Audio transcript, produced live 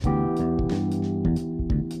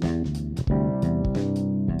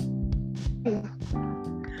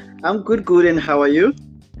I'm good, good. And how are you?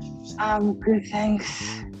 Good,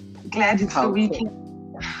 thanks. Glad it's the Okay. weekend.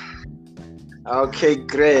 Okay,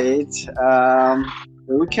 great.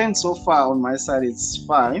 The weekend so far on my side it's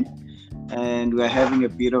fine, and we're having a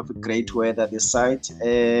bit of a great weather this side.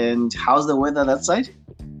 And how's the weather that side?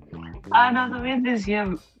 No, the weather's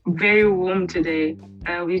here very warm today.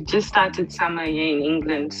 We just started summer here in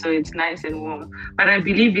England, so it's nice and warm. But I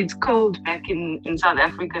believe it's cold back in South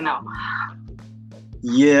Africa now.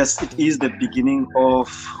 Yes, it is the beginning of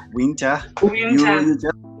winter. You Winter.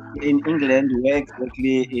 just in England. Where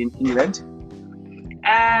exactly in England?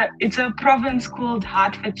 It's a province called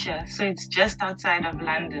Hertfordshire, so it's just outside of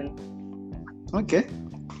London. Okay,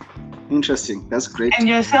 interesting. That's great. And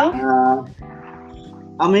yourself? Uh,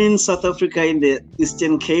 I'm in South Africa in the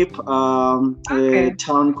Eastern Cape, a Okay.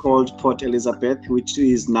 town called Port Elizabeth, which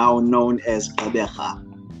is now known as Gqeberha.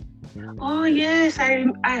 Oh yes,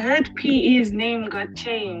 I heard PE's name got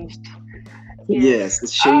changed. Yes. Yes,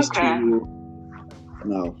 it's changed Okay. to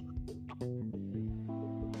now.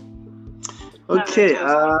 No, Okay,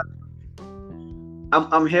 fantastic.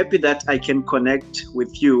 I'm happy that I can connect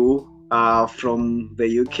with you from the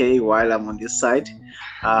UK while I'm on this side.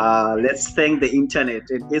 Let's thank the internet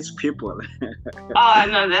and its people. Oh,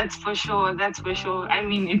 no, that's for sure. That's for sure. I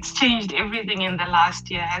mean, it's changed everything in the last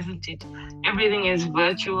year, hasn't it? Everything is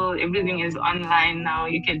virtual, everything is online now.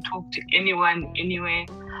 You can talk to anyone, anywhere.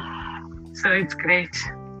 So it's great.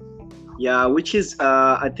 Yeah, which is,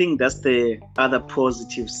 I think that's the other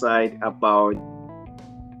positive side about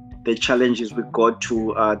the challenges we got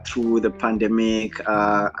to through the pandemic.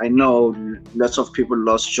 I know lots of people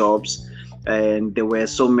lost jobs and there were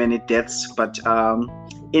so many deaths, but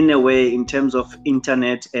in a way, in terms of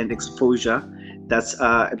internet and exposure, that's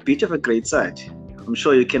a bit of a great side. I'm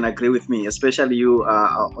sure you can agree with me, especially you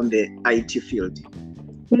on the IT field.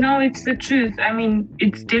 No, it's the truth. I mean,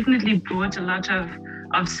 it's definitely brought a lot of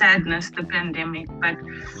sadness, the pandemic, but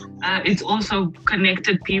it's also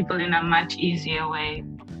connected people in a much easier way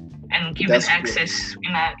and given That's true. access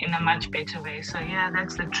in a much better way. So yeah,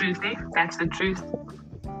 that's the truth, eh? That's the truth.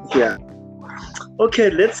 Yeah. Okay,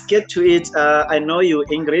 let's get to it. I know you,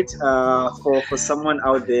 Ingrid. For someone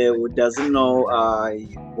out there who doesn't know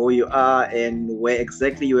who you are and where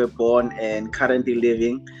exactly you were born and currently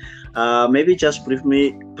living, maybe just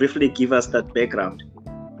briefly give us that background.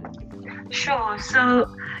 Sure. So,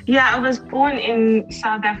 yeah, I was born in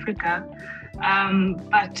South Africa,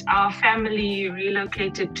 but our family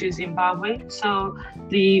relocated to Zimbabwe. So,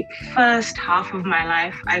 the first half of my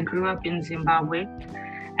life, I grew up in Zimbabwe.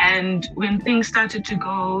 And when things started to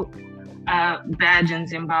go bad in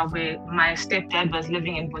Zimbabwe, my stepdad was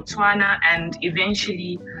living in Botswana, and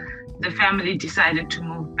eventually the family decided to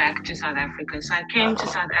move back to South Africa. So, I came to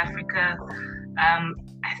South Africa.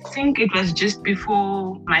 I think it was just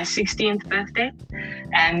before my 16th birthday,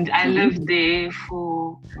 and I Hmm. lived there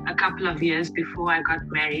for a couple of years before I got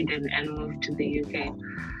married and moved to the UK.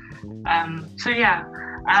 So yeah,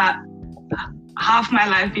 uh, half my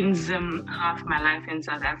life in Zim, half my life in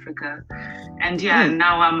South Africa, and yeah, Mm,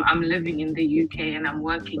 now I'm living in the UK and I'm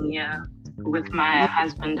working here with my mm.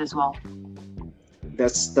 husband as well.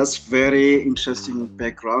 That's very interesting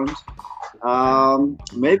background.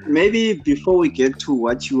 Maybe before we get to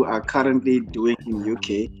what you are currently doing in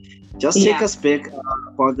UK, just take Yeah. us back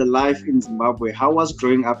about the life in Zimbabwe. How was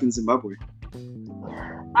growing up in Zimbabwe?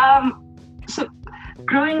 So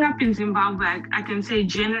growing up in Zimbabwe, I can say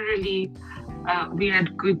generally we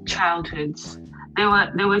had good childhoods.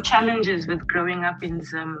 There were challenges with growing up in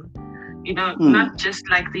Zim, Hmm. not just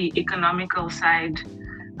like the economical side,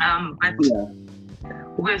 but Yeah.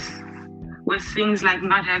 with with things like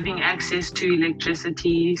not having access to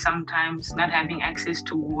electricity sometimes, not having access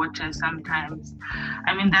to water sometimes.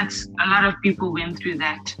 I mean, that's a lot of people went through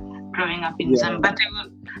that growing up in Zim, Yeah. but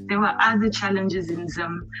there were other challenges in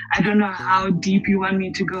Zim. I don't know how deep you want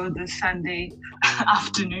me to go this Sunday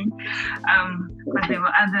afternoon, but there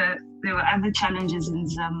were other challenges in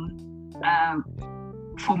Zim.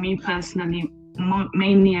 For me personally,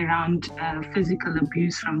 mainly around physical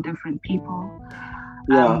abuse from different people,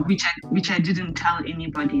 Yeah. which I didn't tell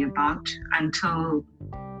anybody about until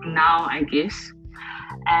now, I guess.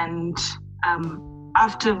 And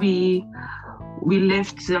after we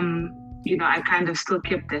left them, I kind of still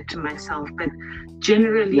kept that to myself. But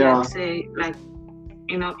generally, I'd Yeah. say like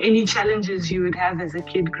any challenges you would have as a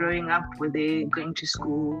kid growing up, were they going to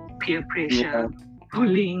school, peer Yeah. pressure,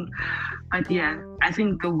 bullying. But yeah, I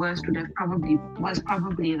think the worst was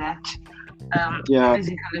probably that Yeah.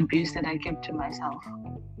 physical abuse that I kept to myself.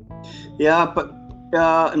 Yeah.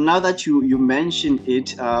 now that you mentioned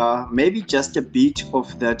it, maybe just a bit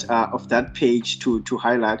of that page to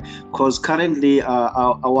highlight, because currently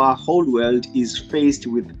our whole world is faced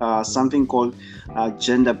with something called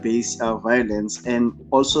gender-based violence, and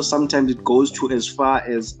also sometimes it goes to as far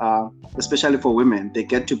as, especially for women, they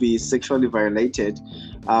get to be sexually violated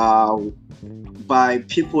by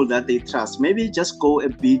people that they trust. Maybe just go a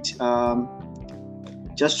bit.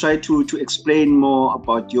 Just try to explain more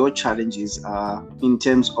about your challenges in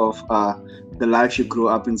terms of the life you grew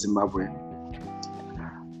up in Zimbabwe.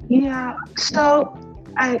 Yeah, so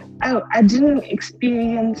I didn't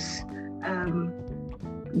experience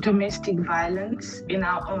domestic violence in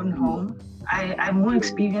our own home. I more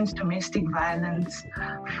experienced domestic violence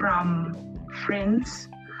from friends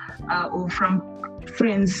or from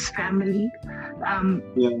friends' family.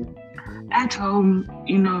 At home,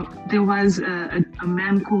 there was a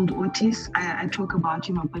man called Otis. I talk about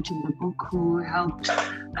him a bit in the book, who helped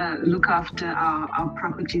look after our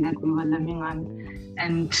property that we were living on,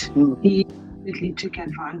 and he completely took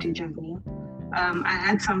advantage of me. I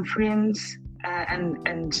had some friends,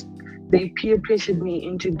 and they peer pressured me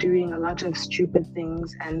into doing a lot of stupid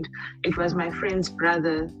things, and it was my friend's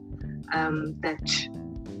brother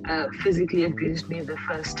that physically abused me the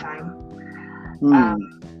first time.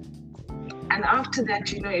 And after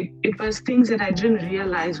that, it was things that I didn't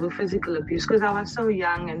realize were physical abuse, because I was so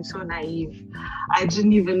young and so naive. I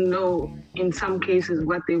didn't even know in some cases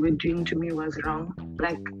what they were doing to me was wrong.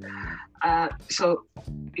 So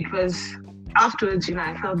it was afterwards,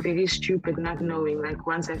 I felt very stupid not knowing,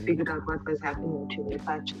 once I figured out what was happening to me.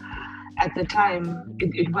 But at the time,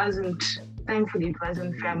 it wasn't, thankfully it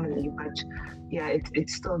wasn't family, but yeah, it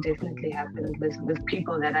still definitely happened with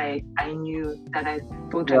people that I knew, that I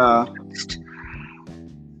thought I trust.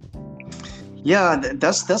 Yeah,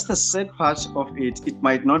 that's the sad part of it. It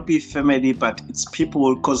might not be family, but it's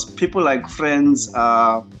people, because people like friends,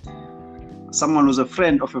 someone who's a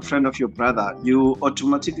friend of your brother, you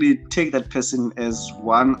automatically take that person as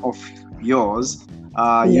one of yours.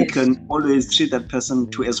 Yes. You can always treat that person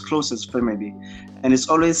to as close as family. And it's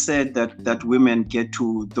always said that women get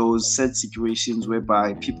to those sad situations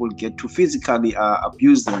whereby people get to physically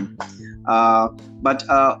abuse them. But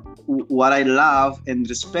what I love and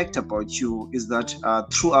respect about you is that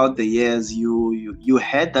throughout the years, you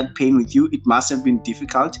had that pain with you. It must have been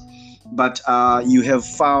difficult, but you have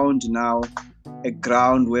found now a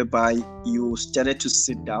ground whereby you started to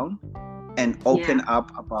sit down and open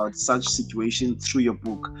up about such situations through your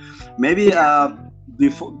book. Maybe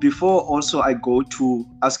before also I go to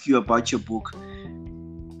ask you about your book,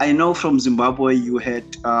 I know from Zimbabwe you had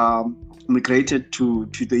migrated to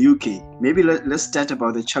the UK. Maybe let's start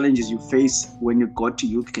about the challenges you faced when you got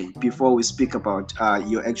to UK before we speak about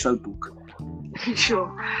your actual book. Sure.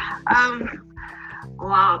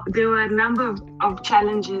 Wow, there were a number of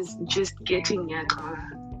challenges just getting here.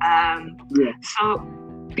 So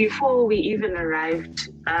before we even arrived,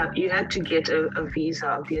 you had to get a visa,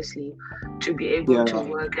 obviously, to be able to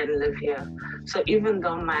work and live here. So even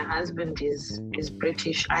though my husband is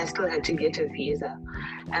British, I still had to get a visa.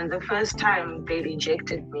 And the first time they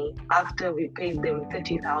rejected me after we paid them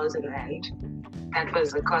 30,000 rand. That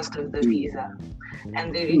was the cost of the visa.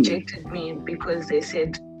 And they rejected me because they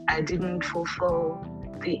said I didn't fulfill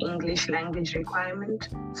the English language requirement.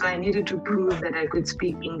 So I needed to prove that I could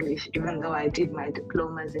speak English, even though I did my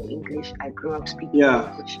diplomas in English. I grew up speaking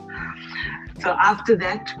English. So after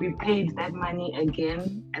that, we paid that money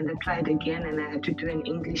again and applied again, and I had to do an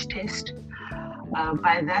English test.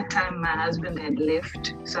 By that time, my husband had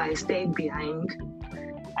left, so I stayed behind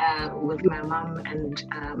with my mom and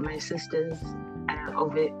my sisters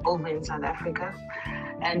over in South Africa.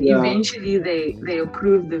 And eventually they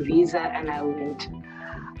approved the visa and I went.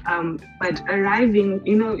 But arriving,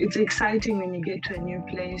 it's exciting when you get to a new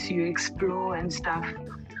place, you explore and stuff.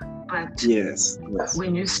 But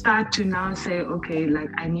when you start to now say, okay,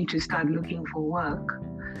 I need to start looking for work,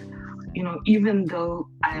 even though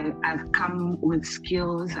I've come with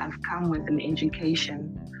skills, I've come with an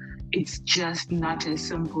education, it's just not as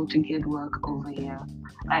simple to get work over here.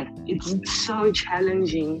 It's so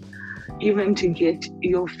challenging even to get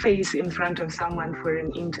your face in front of someone for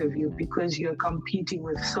an interview, because you're competing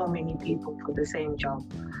with so many people for the same job.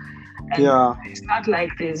 And it's not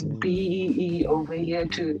like there's BEE over here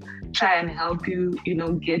to try and help you,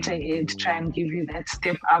 get ahead, try and give you that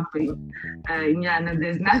step up.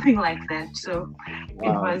 There's nothing like that. So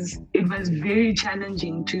it was very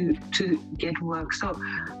challenging to get work. So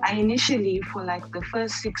I initially, for the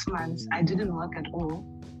first 6 months, I didn't work at all.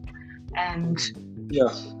 And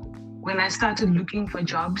when I started looking for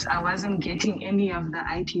jobs, I wasn't getting any of the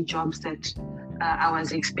IT jobs that I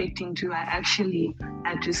was expecting to. I actually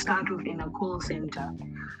had to start off in a call center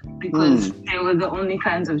because they were the only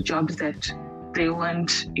kinds of jobs that they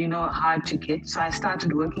weren't, hard to get. So I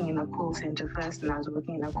started working in a call center first, and I was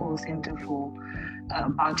working in a call center for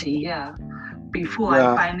about a year before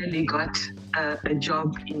I finally got a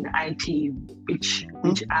job in IT, which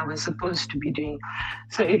I was supposed to be doing.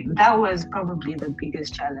 So that was probably the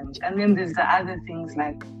biggest challenge. And then there's the other things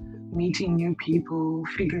like meeting new people,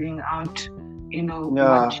 figuring out,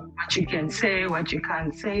 what you can say, what you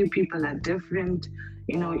can't say. People are different.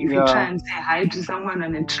 If you try and say hi to someone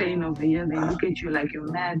on a train over here, they look at you like you're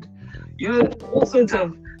mad. All sorts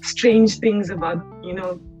of strange things about,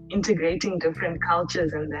 integrating different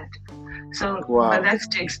cultures and that. So, but that's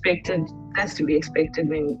to be expected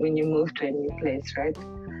when you move to a new place, right?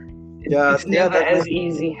 It's never as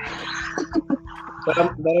easy. But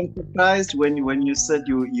I'm surprised when you said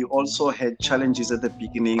you also had challenges at the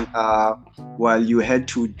beginning while you had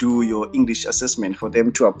to do your English assessment for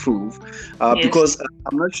them to approve. Because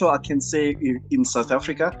I'm not sure I can say in South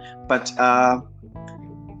Africa, but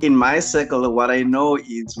in my circle, what I know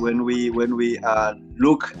is when we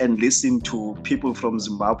look and listen to people from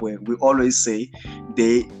Zimbabwe, we always say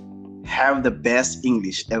they have the best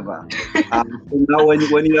English ever. Now, when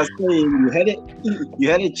you are saying you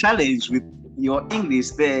had a challenge with your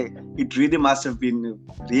English there, it really must have been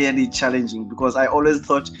really challenging because I always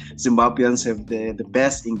thought Zimbabweans have the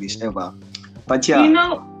best English ever. But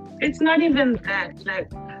it's not even that.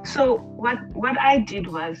 So what I did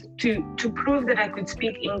was to prove that I could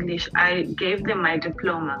speak English, I gave them my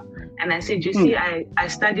diploma. And I said, you see, I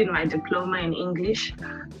studied my diploma in English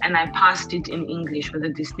and I passed it in English with a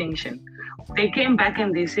distinction. They came back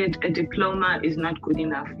and they said, a diploma is not good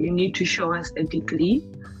enough. You need to show us a degree,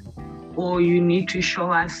 or you need to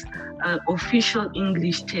show us an official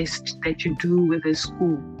English test that you do with a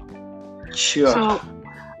school. Sure. So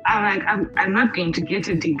I'm not going to get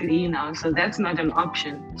a degree now, so that's not an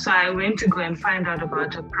option. So I went to go and find out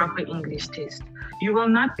about a proper English test. You will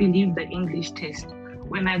not believe the English test.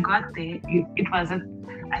 When I got there,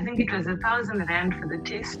 I think it was 1,000 Rand for the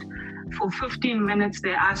test. For 15 minutes,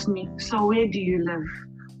 they asked me, so where do you live?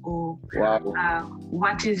 Or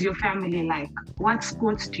what is your family like? What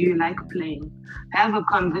sports do you like playing? Have a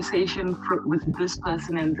conversation with this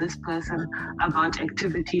person and this person about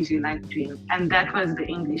activities you like doing. And that was the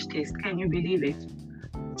English test. Can you believe it?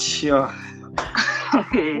 Sure.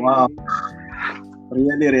 Okay. Wow.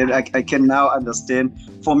 Really, I can now understand.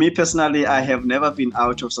 For me personally, I have never been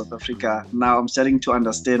out of South Africa. Now I'm starting to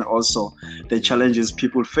understand also the challenges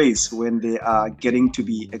people face when they are getting to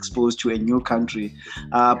be exposed to a new country.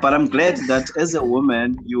 But I'm glad that as a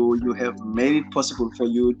woman, you have made it possible for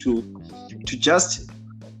you to just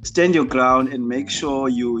stand your ground and make sure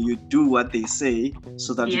you do what they say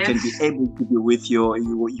so that you can be able to be with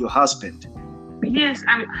your husband. Yes,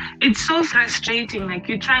 it's so frustrating. Like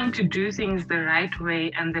you're trying to do things the right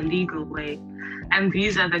way and the legal way. And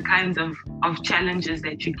these are the kinds of challenges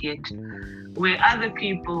that you get. Where other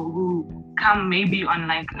people who come maybe on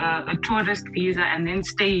like a tourist visa and then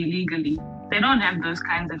stay illegally, they don't have those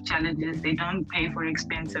kinds of challenges. They don't pay for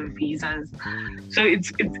expensive visas. So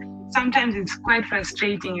it's sometimes it's quite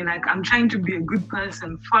frustrating. You're like, I'm trying to be a good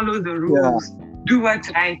person, follow the rules. Do what's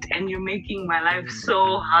right, and you're making my life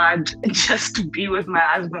so hard just to be with my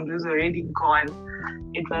husband who's already gone.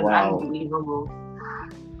 It was unbelievable.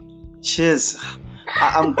 Cheers.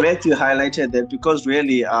 I'm glad you highlighted that because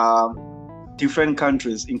really different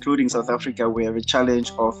countries, including South Africa, we have a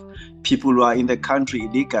challenge of people who are in the country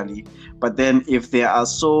illegally. But then if there are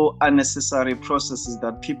so unnecessary processes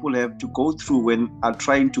that people have to go through when are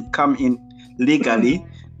trying to come in legally,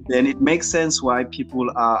 then it makes sense why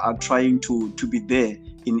people are trying to be there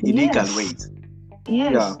in illegal ways.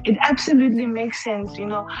 Yes, it absolutely makes sense.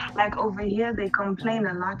 Like over here, they complain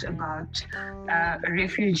a lot about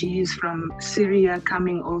refugees from Syria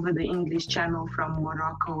coming over the English Channel from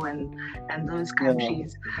Morocco and those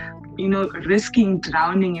countries, risking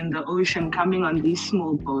drowning in the ocean, coming on these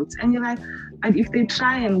small boats. And you're like, but if they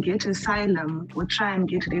try and get asylum or try and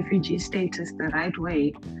get refugee status the right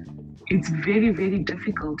way, it's very, very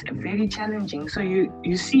difficult and very challenging. So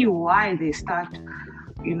you see why they start,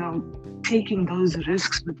 taking those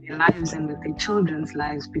risks with their lives and with their children's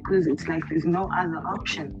lives, because it's like there's no other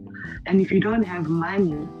option. And if you don't have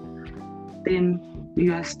money, then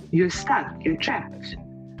you're stuck, you're trapped.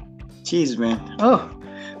 Jeez, man. Oh,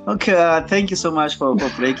 okay. Thank you so much for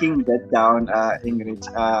breaking that down, Ingrid.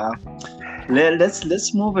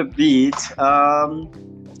 Let's move a bit.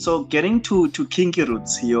 So getting to Kinky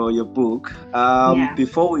Roots, your book, Yeah.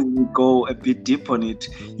 before we go a bit deep on it,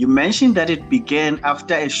 you mentioned that it began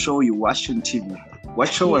after a show you watched on TV. What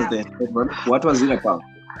show was Yeah. that? What was it about?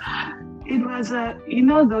 It was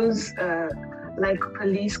those like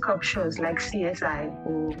police cop shows like CSI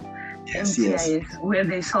or Yes. NCIS where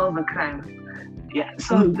they solve a crime. Yeah.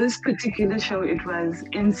 So this particular show, it was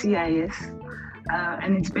NCIS.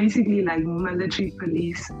 And it's basically like military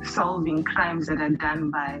police solving crimes that are done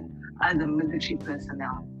by other military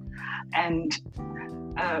personnel. And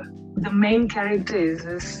the main character is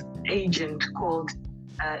this agent called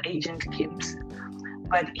Agent Gibbs.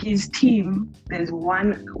 But his team, there's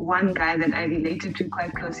one guy that I related to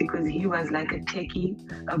quite closely because he was like a techie,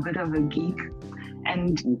 a bit of a geek.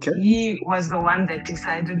 And he was the one that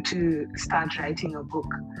decided to start writing a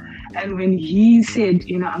book. And when he said,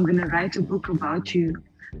 I'm going to write a book about you,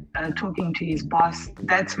 talking to his boss,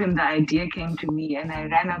 that's when the idea came to me. And I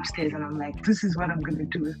ran upstairs and I'm like, this is what I'm going to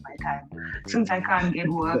do with my time. Since I can't get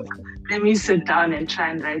work, let me sit down and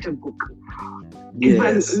try and write a book. It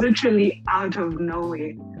was literally out of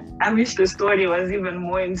nowhere. I wish the story was even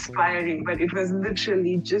more inspiring, but it was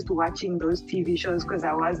literally just watching those TV shows because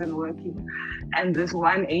I wasn't working. And this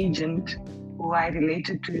one agent who I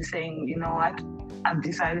related to saying, you know what, I've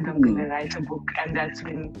decided I'm going to write a book. And that's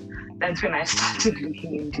when I started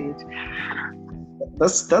looking into it.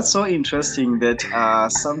 That's so interesting that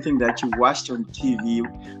something that you watched on TV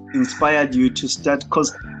inspired you to start,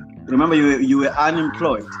 because remember you were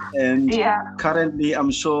unemployed, and currently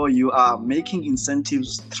I'm sure you are making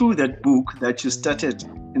incentives through that book that you started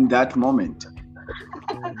in that moment.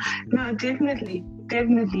 No, definitely.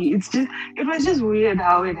 It was just weird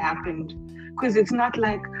how it happened, because it's not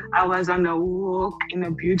like I was on a walk in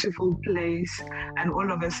a beautiful place and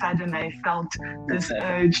all of a sudden I felt this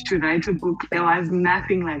urge to write a book. There was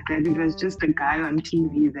nothing like that. It was just a guy on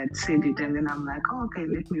TV that said it, and then I'm like, oh, okay,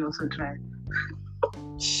 let me also try.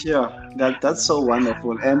 Sure, that's so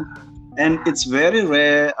wonderful, and it's very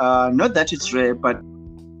rare. Not that it's rare, but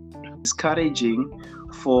discouraging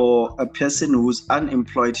for a person who's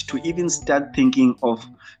unemployed to even start thinking of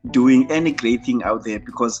doing any great thing out there,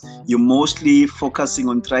 because you're mostly focusing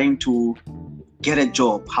on trying to get a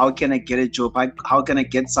job. How can I get a job? How can I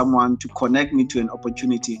get someone to connect me to an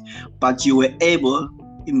opportunity? But you were able,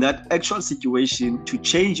 in that actual situation, to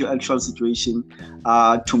change your actual situation,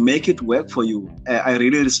 to make it work for you. I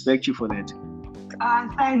really respect you for that.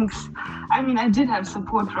 Thanks. I mean, I did have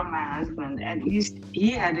support from my husband. At least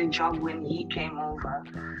he had a job when he came over,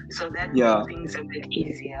 so that made things a bit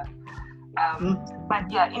easier.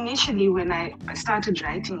 But initially when I started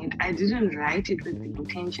writing it, I didn't write it with the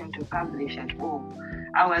intention to publish at all.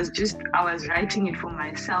 I was writing it for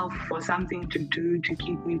myself, for something to do, to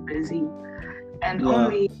keep me busy. And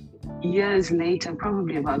only years later,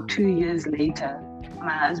 probably about 2 years later,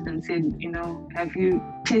 my husband said, have you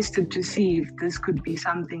tested to see if this could be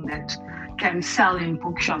something that can sell in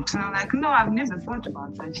bookshops? And I'm like, no, I've never thought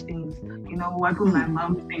about such things. What will my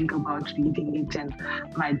mom think about reading it, and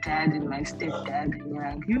my dad and my stepdad,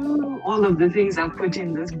 and all of the things I've put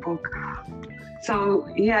in this book. So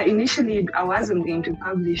initially I wasn't going to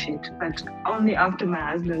publish it, but only after my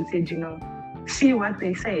husband said, see what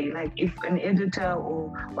they say. Like, if an editor or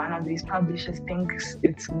one of these publishers thinks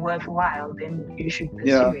it's worthwhile, then you should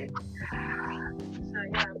pursue it.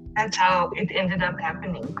 So that's how it ended up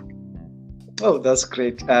happening. Oh, that's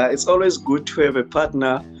great. It's always good to have a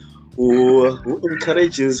partner who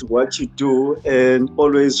encourages what you do and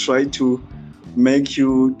always try to make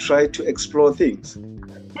you try to explore things.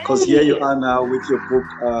 Because here you are now with your book,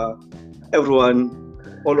 everyone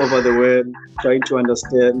all over the world trying to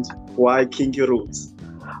understand why Kinky Roots.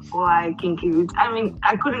 Why Kinky Roots? I mean,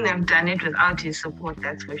 I couldn't have done it without his support,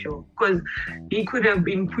 that's for sure. Because he could have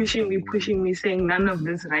been pushing me, saying, none of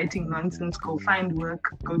this writing nonsense, go find work,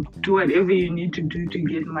 go do whatever you need to do to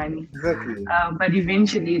get money. Exactly. But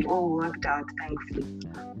eventually it all worked out, thankfully.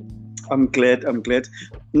 I'm glad.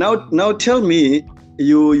 Now tell me,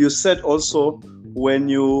 you said also when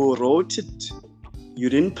you wrote it, you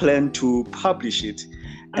didn't plan to publish it.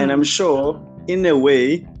 And I'm sure, in a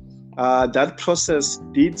way, that process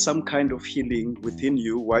did some kind of healing within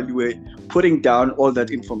you while you were putting down all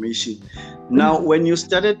that information. Now, when you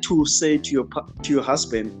started to say to your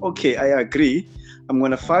husband, okay, I agree, I'm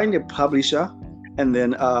going to find a publisher and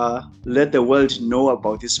then let the world know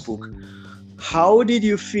about this book. How did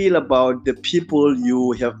you feel about the people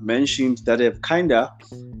you have mentioned that have kind of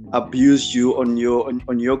abused you on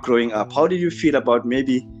your growing up? How did you feel about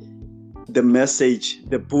maybe the message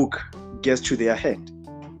the book gets to their hand?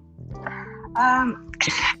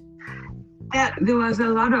 There was a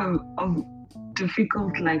lot of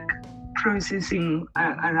difficult, like processing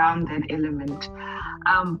around that element.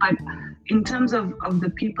 But in terms of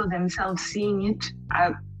the people themselves seeing it,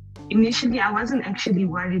 initially I wasn't actually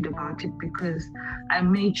worried about it because I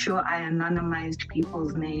made sure I anonymized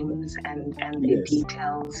people's names and their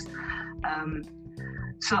details.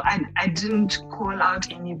 So I didn't call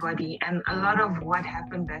out anybody, and a lot of what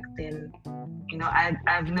happened back then, I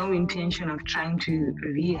have no intention of trying to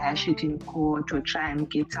rehash it in court or try and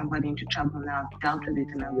get somebody into trouble. Now I've dealt with it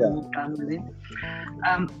and I've moved on with it.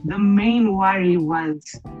 The main worry was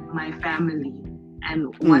my family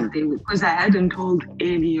and what they would, because I hadn't told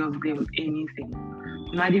any of them anything,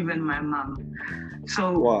 not even my mom. So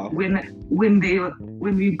when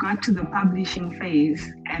we got to the publishing phase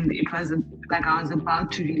and it was like I was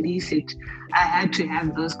about to release it, I had to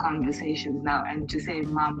have those conversations now and to say,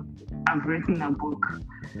 Mom, I've written a book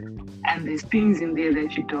and there's things in there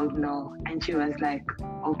that you don't know. And she was like,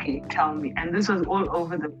 okay, tell me. And this was all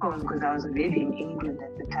over the phone because I was already in England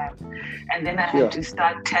at the time. And then I had to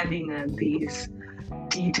start telling her these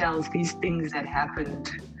details, these things that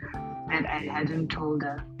happened that I hadn't told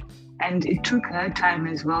her. And it took her time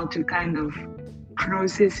as well to kind of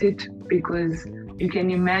process it, because you can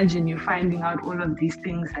imagine you're finding out all of these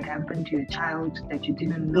things that happened to your child that you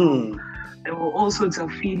didn't know. There were all sorts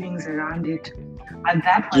of feelings around it. But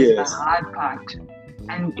that was the hard part.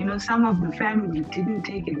 And, some of the family didn't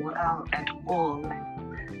take it well at all.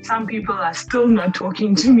 Some people are still not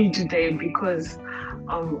talking to me today because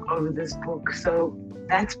of this book. So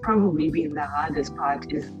that's probably been the hardest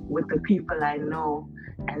part, is with the people I know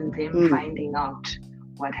and them finding out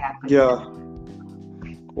what happened. Yeah.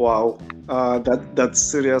 Wow. That's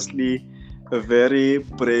seriously a very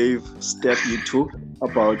brave step you took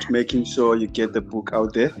about making sure you get the book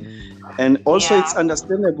out there. And also it's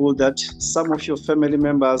understandable that some of your family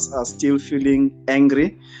members are still feeling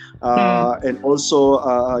angry. And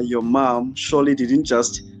also your mom surely didn't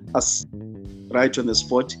just right on the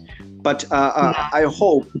spot. But I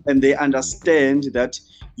hope and they understand that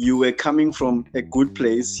you were coming from a good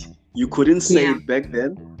place. You couldn't say it back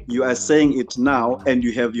then. You are saying it now, and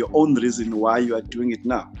you have your own reason why you are doing it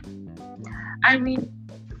now. I mean,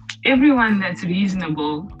 everyone that's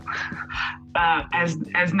reasonable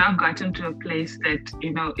has now gotten to a place that,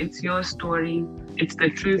 it's your story. It's the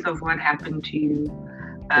truth of what happened to you.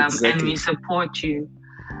 And we support you.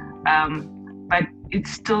 But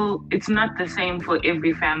it's not the same for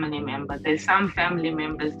every family member. There's some family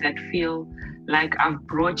members that feel like I've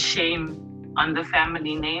brought shame on the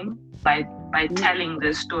family name by telling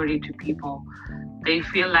this story to people. They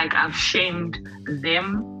feel like I've shamed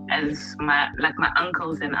them as my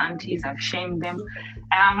uncles and aunties. I've shamed them.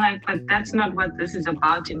 And I'm like, but that's not what this is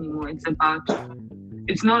about anymore.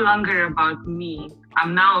 It's no longer about me.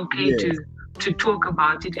 I'm now okay to talk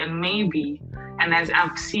about it, and maybe, and as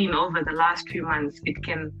I've seen over the last few months, it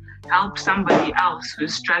can help somebody else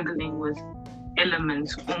who's struggling with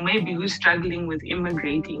elements, or maybe who's struggling with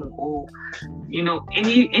immigrating, or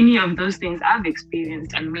any of those things I've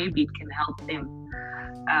experienced, and maybe it can help them.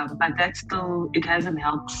 But it hasn't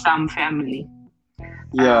helped some family.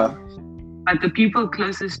 But the people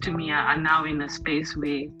closest to me are now in a space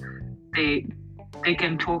where they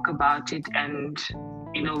can talk about it, and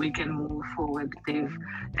we can move forward.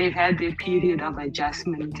 They've had their period of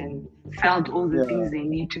adjustment and felt all the things they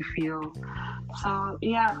need to feel. So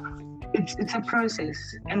it's a process,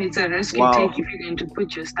 and it's a risk you take if you're going to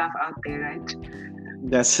put your stuff out there, right?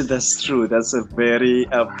 That's true. That's a very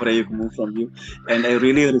brave move from you, and I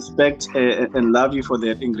really respect and love you for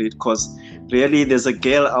that, Ingrid, because really there's a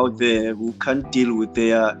girl out there who can't deal with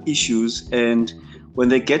their issues, and when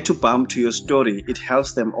they get to bump to your story, it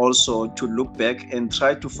helps them also to look back and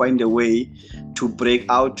try to find a way to break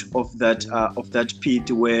out of that pit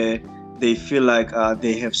where they feel like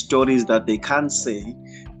they have stories that they can't say.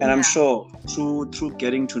 And I'm sure through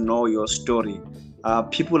getting to know your story,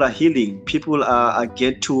 people are healing. People are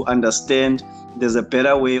get to understand there's a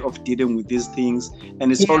better way of dealing with these things.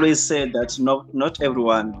 And it's always said that not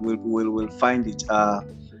everyone will find it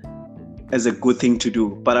as a good thing to do.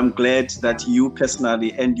 But I'm glad that you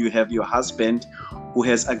personally, and you have your husband who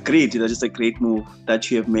has agreed that it's a great move, that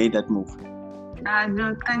you have made that move.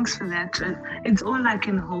 No, thanks for that. It's all I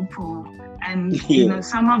can hope for. And,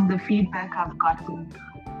 some of the feedback I've gotten,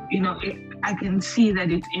 I can see that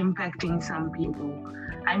it's impacting some people.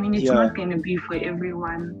 I mean, it's not going to be for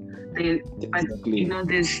everyone. But,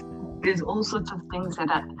 there's all sorts of things that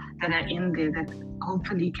are in there that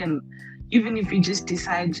hopefully can, even if you just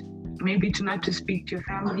decide maybe not to speak to your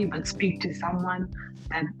family, but speak to someone,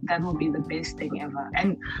 that will be the best thing ever.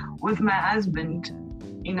 And with my husband,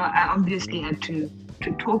 I obviously had to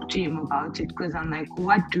to talk to him about it, because I'm like,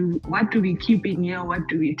 what do we keep in here? What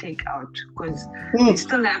do we take out? Because we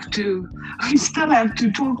still have to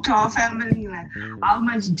talk to our family. Like, how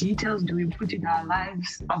much details do we put in our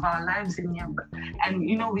lives in here? And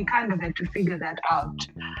we kind of had to figure that out.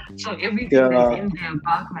 So everything that's in there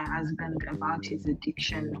about my husband, about his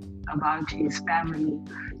addiction, about his family,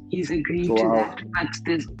 he's agreed to that. But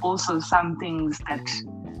there's also some things that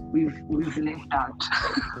we've left out.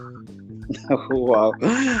 Wow,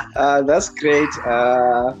 that's great.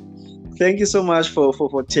 Thank you so much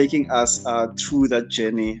for taking us through that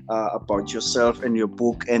journey about yourself and your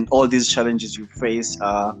book and all these challenges you faced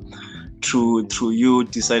through you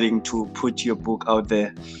deciding to put your book out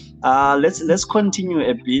there. Let's continue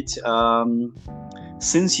a bit.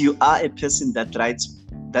 Since you are a person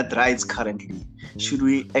that writes currently, should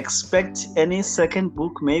we expect any second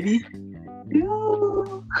book, maybe?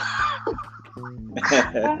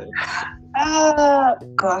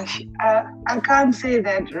 Gosh, I can't say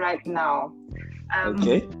that right now.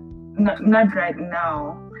 Okay. Not right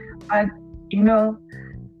now, but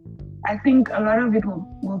I think a lot of it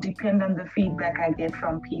will depend on the feedback I get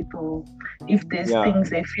from people. If there's things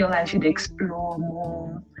they feel I should explore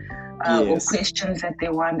more, or questions that they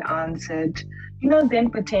want answered, then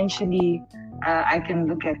potentially I can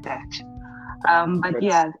look at that. But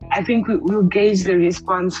I think we'll gauge the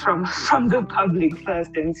response from the public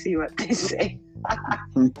first and see what they say.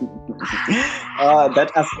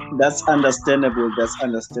 That's understandable. That's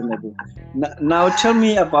understandable. Now tell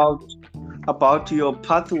me about your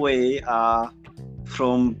pathway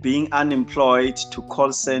from being unemployed to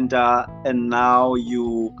call center, and now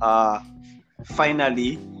you are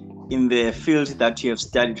finally in the field that you have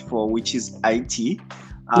studied for, which is IT.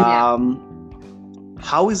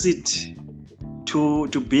 How is it to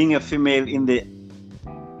being a female in the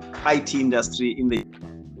IT industry in the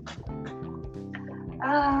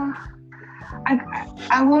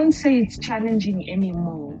I won't say it's challenging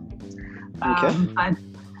anymore. But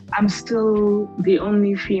I'm still the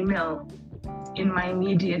only female in my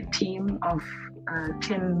immediate team of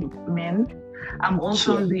 10 men. I'm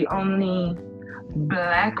also the only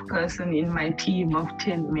Black person in my team of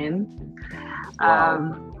 10 men.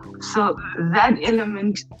 So that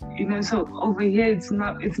element, so over here it's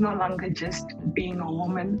no longer just being a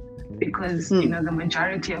woman, because the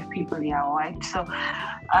majority of people are white. So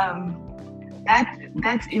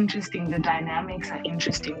that's interesting. The dynamics are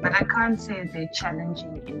interesting, but I can't say they're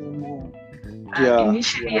challenging anymore.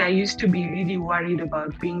 Initially, I used to be really worried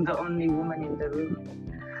about being the only woman in the room.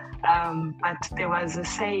 But there was a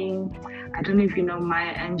saying, I don't know if you know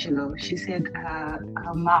Maya Angelou. She said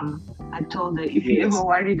her mom had told her, if you're ever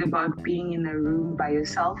worried about being in a room by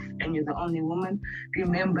yourself and you're the only woman,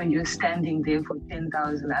 remember you're standing there for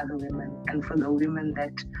 10,000 other women, and for the women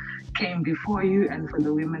that came before you and for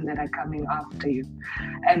the women that are coming after you.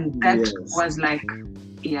 And that was like,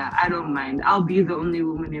 I don't mind. I'll be the only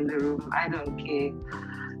woman in the room. I don't care.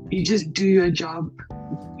 You just do your job.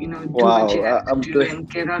 Do what you have to do and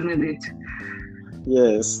get on with it.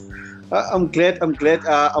 Yes, I'm glad.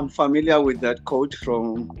 I'm familiar with that quote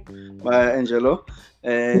from Maya Angelou,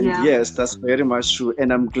 and yes, that's very much true.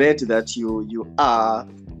 And I'm glad that you are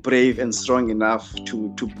brave and strong enough to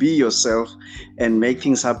be yourself and make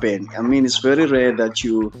things happen. I mean, it's very rare that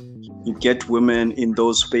you get women in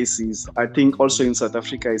those spaces. I think also in South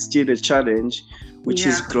Africa, it's still a challenge, which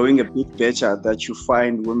is growing a bit better, that you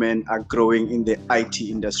find women are growing in the IT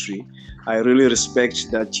industry. I really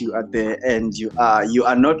respect that you are there, and you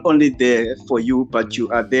are not only there for you, but you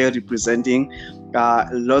are there representing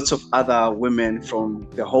lots of other women from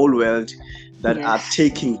the whole world that are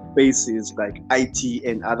taking spaces like IT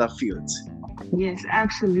and other fields. Yes,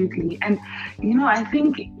 absolutely. And I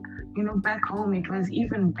think back home it was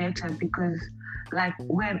even better, because like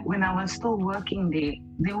when I was still working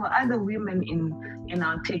there were other women in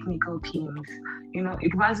our technical teams.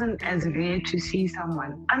 It wasn't as rare to see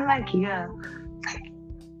someone. Unlike here,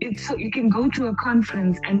 it's so you can go to a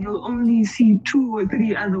conference and you'll only see 2 or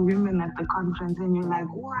 3 other women at the conference, and you're like,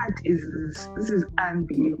 what is this? This is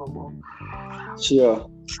unbelievable. Sure.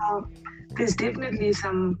 So there's definitely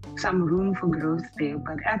some room for growth there,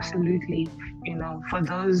 but absolutely, for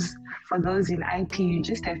those in IT, you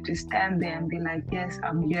just have to stand there and be like, yes,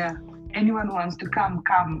 I'm here. Anyone wants to come,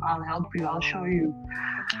 I'll help you, I'll show you.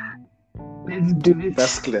 Let's do it.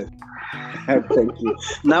 That's clear. Thank you.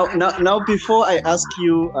 Now, before I ask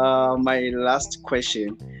you my last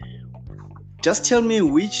question, just tell me,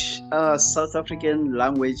 which South African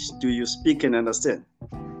language do you speak and understand?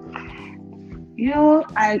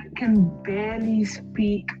 I can barely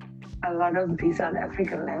speak a lot of the South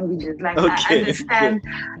African languages. Like I Okay. understand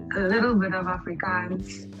a little bit of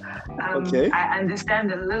Afrikaans. Okay. I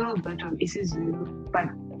understand a little bit of isiZulu, but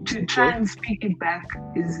to try and speak it back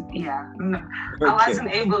is no. I Okay.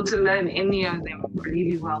 wasn't able to learn any of them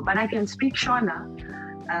really well, but I can speak Shona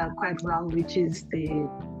quite well, which is the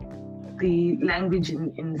language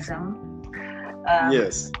in Zim.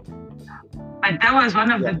 Yes. But that was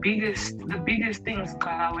one of the biggest things,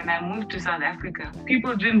 Carla, when I moved to South Africa.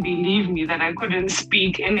 People didn't believe me that I couldn't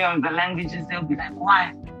speak any of the languages. They'll be like,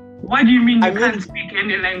 why? What do you mean you can't speak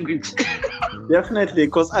any language? Definitely,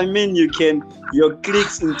 because your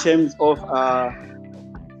clicks in terms of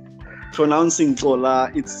pronouncing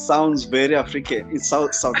Tola, it sounds very African. It's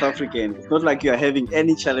South African. It's not like you're having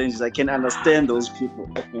any challenges. I can understand those people.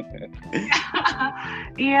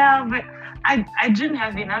 Yeah, but I didn't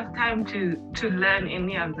have enough time to learn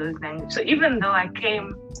any of those languages. So even though I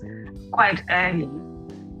came quite early,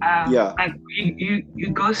 like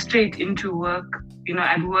you go straight into work. You know,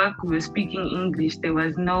 at work we were speaking English. There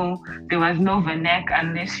was no vernac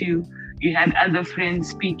unless you had other friends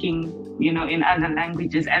speaking, you know, in other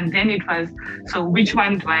languages. And then it was, so which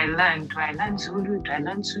one do I learn? Do I learn Zulu? Do I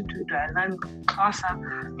learn Sotho? Do I learn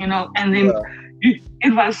Xhosa? You know, and then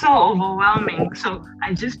it was so overwhelming. So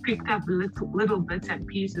I just picked up little bits and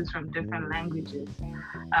pieces from different languages.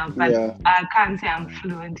 But I can't say I'm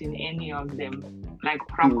fluent in any of them, like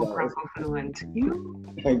proper fluent.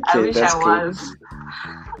 Okay, I wish I was.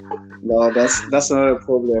 No, that's not a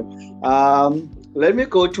problem. Let me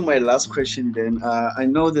go to my last question then. I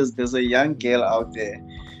know there's a young girl out there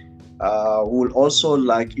who will also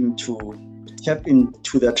like tap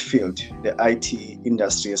into that field, the IT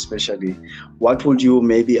industry especially. What would you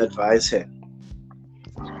maybe advise her?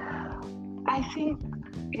 I think,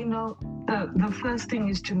 you know, the first thing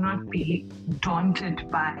is to not be daunted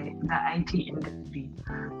by the IT industry.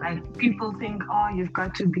 Like people think, oh, you've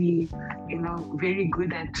got to be, you know, very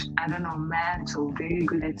good at, I don't know, maths or very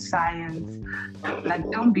good at science. Like,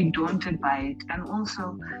 don't be daunted by it. And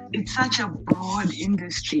also, it's such a broad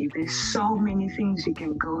industry. There's so many things you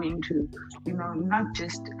can go into, you know, not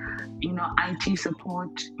just, you know, IT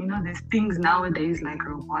support. You know, there's things nowadays like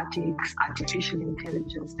robotics, artificial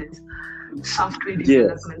intelligence, there's software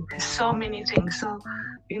development, there's so many things. So,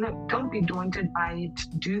 you know, don't be daunted by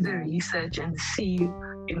it. Do the research and see,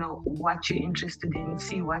 you know, what you're interested in,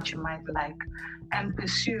 see what you might like, and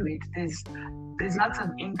pursue it. There's lots of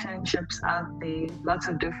internships out there, lots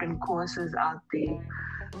of different courses out there,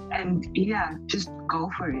 and just go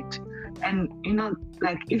for it. And you know,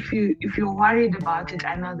 like if you're worried about it,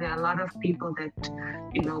 I know there are a lot of people that,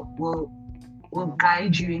 you know, will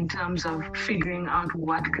guide you in terms of figuring out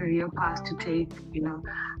what career path to take. You know,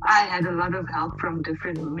 I had a lot of help from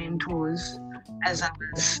different mentors as I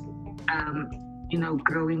was, you know,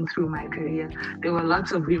 growing through my career. There were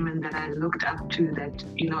lots of women that I looked up to that,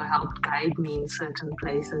 you know, helped guide me in certain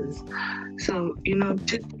places. So, you know,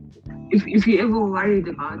 just, if you're ever worried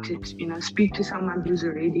about it, you know, speak to someone who's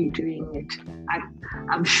already doing it.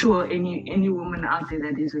 I'm sure any woman out there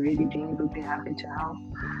that is already doing it would be happy to help.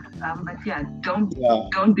 But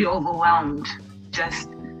don't be overwhelmed. Just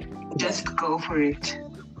go for it.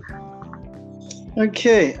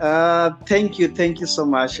 Okay. Thank you so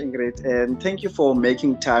much, Ingrid, and thank you for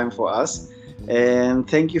making time for us, and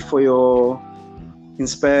thank you for your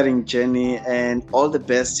inspiring journey, and all the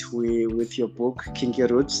best with your book, Kinky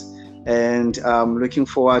Roots. And I'm looking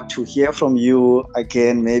forward to hear from you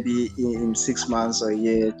again, maybe in 6 months or a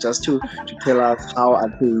year, just to tell us how are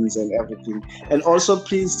things and everything. And also,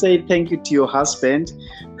 please say thank you to your husband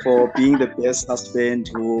for being the best husband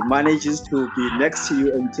who manages to be next to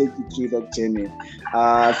you and take you through that journey.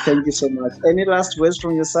 Thank you so much. Any last words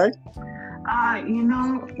from your side? You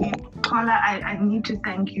know, Kola, I need to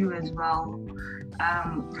thank you as well.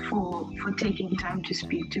 For taking time to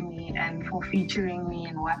speak to me and for featuring me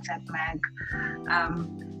in WhatsApp Mag.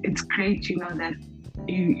 It's great, you know, that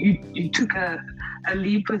you took a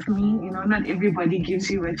leap with me. You know, not everybody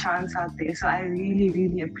gives you a chance out there. So I really,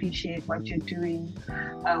 really appreciate what you're doing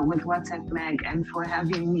with WhatsApp Mag and for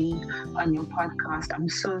having me on your podcast. I'm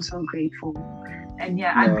so grateful. And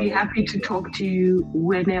I'd be happy to talk to you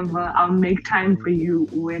whenever. I'll make time for you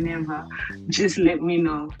whenever. Just let me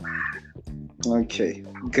know. Okay,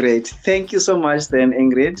 great. Thank you so much then,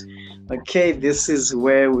 Ingrid. Okay, this is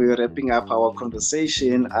where we're wrapping up our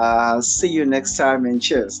conversation. See you next time and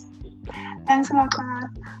cheers. Thanks a lot.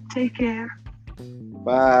 Take care.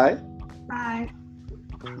 Bye. Bye.